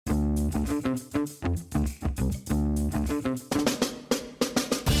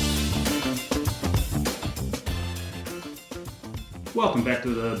Welcome back to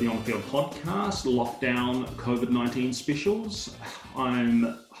the Beyond the Field podcast, Lockdown COVID-19 specials.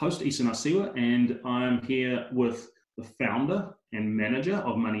 I'm host Isa Nasiwa, and I'm here with the founder and manager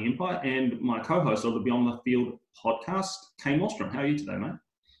of Money Empire and my co-host of the Beyond the Field podcast, Kane Wallstrom. How are you today, mate?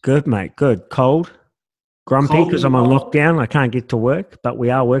 Good, mate. Good. Cold, grumpy because I'm on lockdown. I can't get to work, but we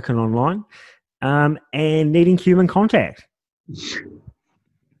are working online and needing human contact.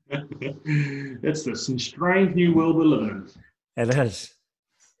 It's this strange new world we're living in. It is.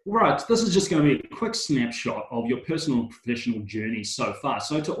 Right, this is just going to be a quick snapshot of your personal and professional journey so far.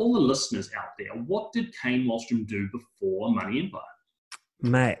 So to all the listeners out there, what did Kane Wallstrom do before Money Empire?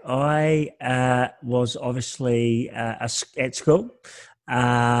 Mate, I was obviously at school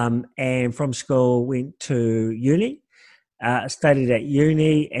and from school went to uni, studied at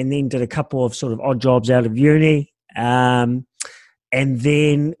uni and then did a couple of sort of odd jobs out of uni. And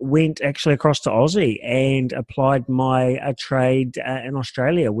then went actually across to Aussie and applied my trade in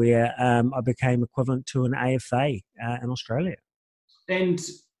Australia, where I became equivalent to an AFA in Australia. And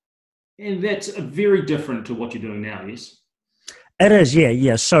that's very different to what you're doing now, yes? It is,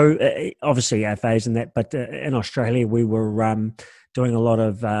 yeah. So obviously AFAs and that, but in Australia we were doing a lot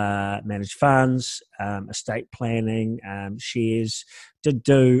of managed funds, estate planning, shares. Did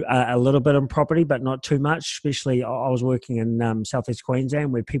do a little bit in property, but not too much. Especially, I was working in southeast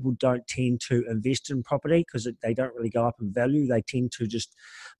Queensland, where people don't tend to invest in property because they don't really go up in value. They tend to just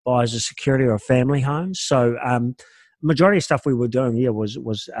buy as a security or a family home. So, majority of stuff we were doing,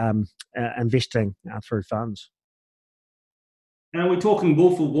 was investing through funds. And are we talking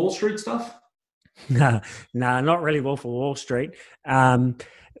Wolf of Wall Street stuff? No, not really Wolf of Wall Street.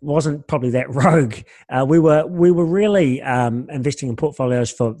 Wasn't probably that rogue. We were really investing in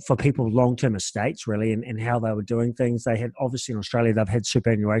portfolios for people's long-term estates, really, and how they were doing things. They had, obviously in Australia, they've had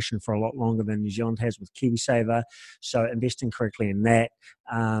superannuation for a lot longer than New Zealand has with KiwiSaver, so investing correctly in that.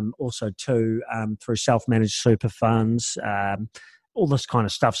 Also, too, through self-managed super funds, all this kind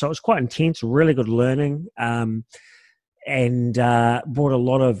of stuff. So it was quite intense, really good learning. And brought a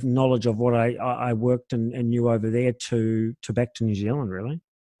lot of knowledge of what I worked and knew over there to back to New Zealand, really.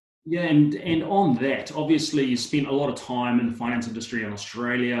 Yeah, and on that, obviously you spent a lot of time in the finance industry in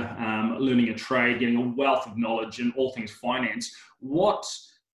Australia, learning a trade, getting a wealth of knowledge in all things finance. What,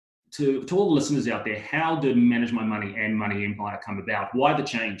 to all the listeners out there, how did Manage My Money and Money Empire come about? Why the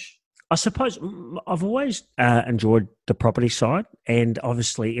change? I suppose I've always enjoyed the property side, and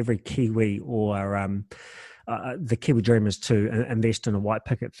obviously every Kiwi or the Kiwi dream is to invest in a white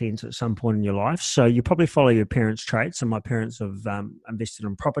picket fence at some point in your life. So you probably follow your parents' trade. So my parents have invested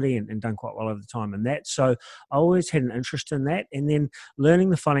in property and done quite well over the time in that. So I always had an interest in that. And then learning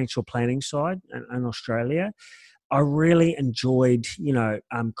the financial planning side in Australia, I really enjoyed,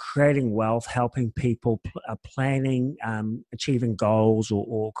 creating wealth, helping people planning, achieving goals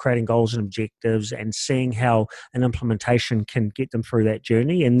or creating goals and objectives and seeing how an implementation can get them through that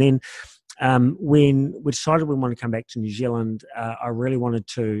journey. And then when we decided we wanted to come back to New Zealand, I really wanted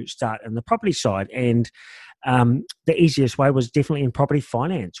to start in the property side. And the easiest way was definitely in property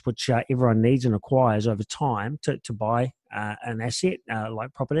finance, which everyone needs and acquires over time to buy an asset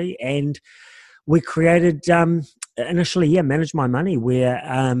like property. And we created initially, Manage My Money, where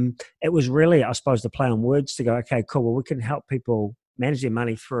it was really, I suppose, the play on words to go, okay, cool, well, we can help people manage their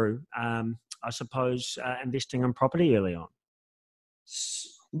money through, investing in property early on.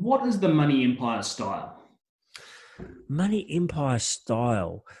 What is the Money Empire style? Money Empire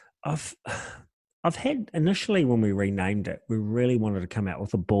style. I've had initially when we renamed it, we really wanted to come out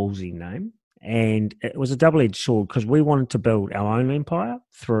with a ballsy name, and it was a double-edged sword because we wanted to build our own empire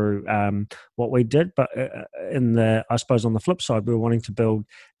through what we did, but on the flip side, we were wanting to build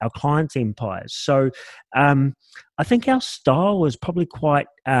our clients' empires. So I think our style was probably quite.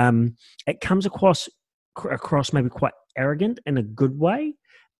 It comes across maybe quite arrogant in a good way.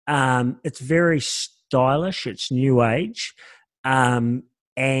 It's very stylish. It's new age. And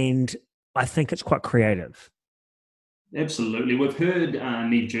I think it's quite creative. Absolutely. We've heard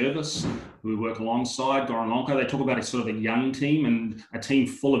Neve Jervis, who we work alongside, Goran Lonko, they talk about a sort of a young team and a team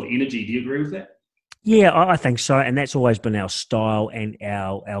full of energy. Do you agree with that? Yeah, I think so. And that's always been our style and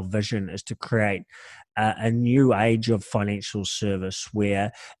our vision is to create a new age of financial service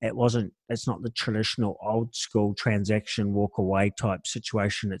where it's not the traditional old school transaction walk away type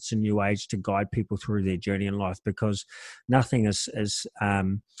situation. It's a new age to guide people through their journey in life because nothing is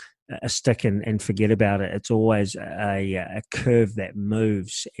a stick and forget about it. It's always a curve that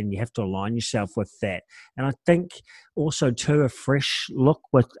moves, and you have to align yourself with that. And I think also too, a fresh look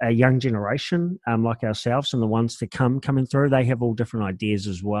with a young generation like ourselves and the ones to coming through, they have all different ideas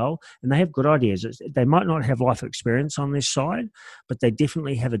as well, and they have good ideas. They might not have life experience on their side, but they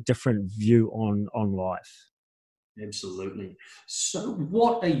definitely have a different view on life. Absolutely. So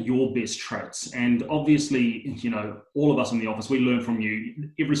what are your best traits? And obviously, all of us in the office, we learn from you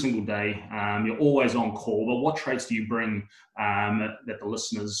every single day. You're always on call, but what traits do you bring that the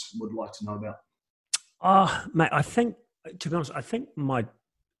listeners would like to know about? Mate, I think, to be honest,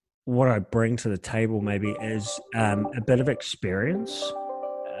 what I bring to the table maybe is a bit of experience.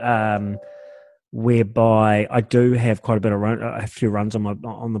 Whereby I do have quite a few runs on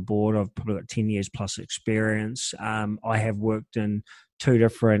the board. I've probably got 10 years plus experience. I have worked in 2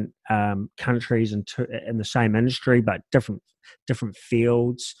 different countries in the same industry, but different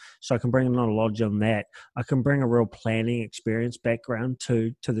fields. So I can bring a lot of knowledge on that. I can bring a real planning experience background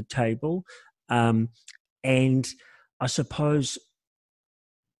to the table, and I suppose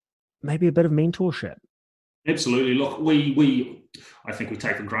maybe a bit of mentorship. Absolutely. Look, I think we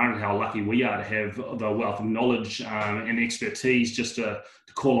take for granted how lucky we are to have the wealth of knowledge and expertise just to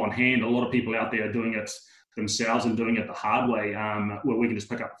call on hand. A lot of people out there are doing it themselves and doing it the hard way, where we can just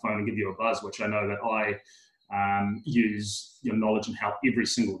pick up the phone and give you a buzz, which I know that I use your knowledge and help every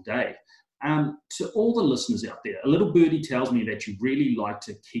single day. To all the listeners out there, a little birdie tells me that you really like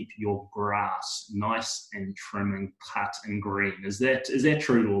to keep your grass nice and trim and cut and green. Is that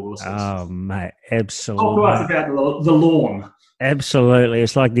true to all the listeners? Oh, mate, absolutely. Talk to us about the lawn. Absolutely.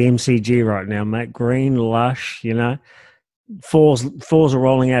 It's like the MCG right now, mate. Green, lush, falls are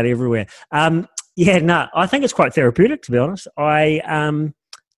rolling out everywhere. I think it's quite therapeutic, to be honest.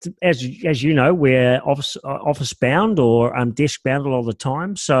 As you know, we're office bound or desk bound a lot of the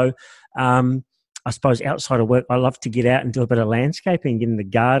time. So I suppose outside of work, I love to get out and do a bit of landscaping, get in the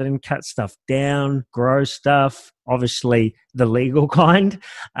garden, cut stuff down, grow stuff, obviously the legal kind.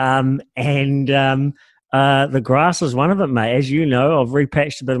 The grass is one of them, mate. As you know, I've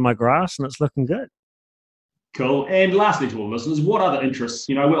repatched a bit of my grass and it's looking good. Cool. And lastly, to all listeners, what other interests?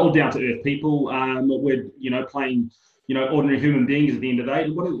 We're all down to earth people. We're playing ordinary human beings at the end of the day.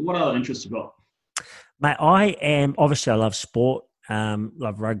 What other interests you got? Mate, I love sport.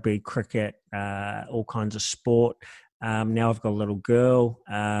 Love rugby, cricket, all kinds of sport. Now I've got a little girl,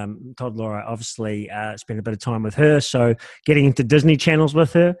 toddler. I obviously spend a bit of time with her, so getting into Disney channels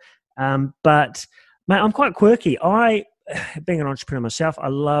with her. But mate, I'm quite quirky. Being an entrepreneur myself, I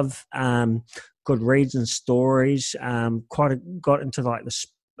love good reads and stories. Got into like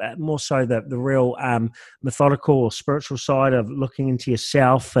more so the real methodical or spiritual side of looking into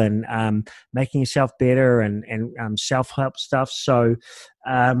yourself and making yourself better and self-help stuff. So,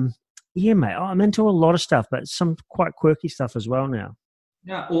 mate, I'm into a lot of stuff, but some quite quirky stuff as well now.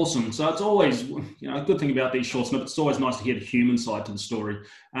 Yeah, awesome. So it's always, a good thing about these short snippets, it's always nice to hear the human side to the story.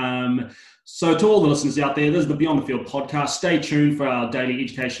 So to all the listeners out there, this is the Beyond the Field podcast. Stay tuned for our daily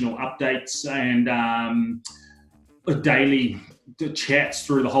educational updates and daily chats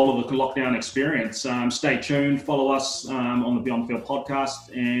through the whole of the lockdown experience. Stay tuned. Follow us on the Beyond the Field podcast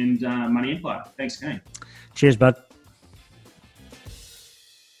and Money Empire. Thanks again. Cheers, bud.